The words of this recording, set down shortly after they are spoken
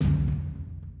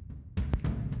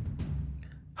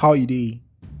How you doing?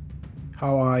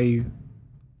 How are you?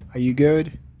 Are you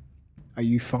good? Are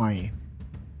you fine?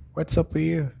 What's up with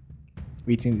you?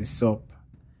 Waiting this up.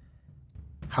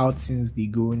 How things they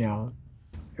go now?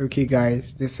 Okay,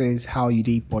 guys, this is How You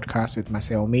Day podcast with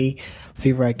myself, me,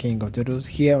 favorite king of doodles.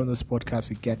 Here on this podcast,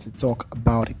 we get to talk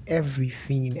about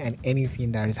everything and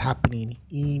anything that is happening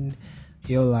in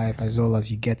your life, as well as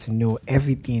you get to know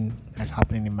everything that's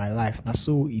happening in my life. Now,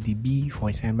 so it be for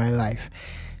inside my life.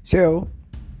 So,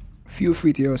 feel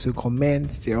free to also comment,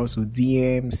 to also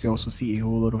DMs, to also see a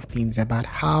whole lot of things about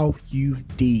how you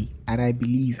day. And I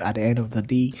believe at the end of the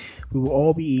day, we will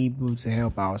all be able to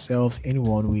help ourselves in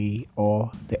one way or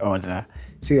the other.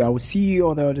 So I will see you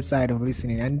on the other side of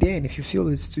listening. And then if you feel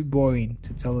it's too boring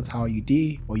to tell us how you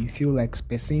day, or you feel like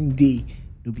spacing day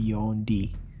will be your own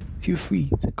day, feel free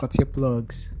to cut your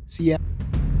plugs. See ya.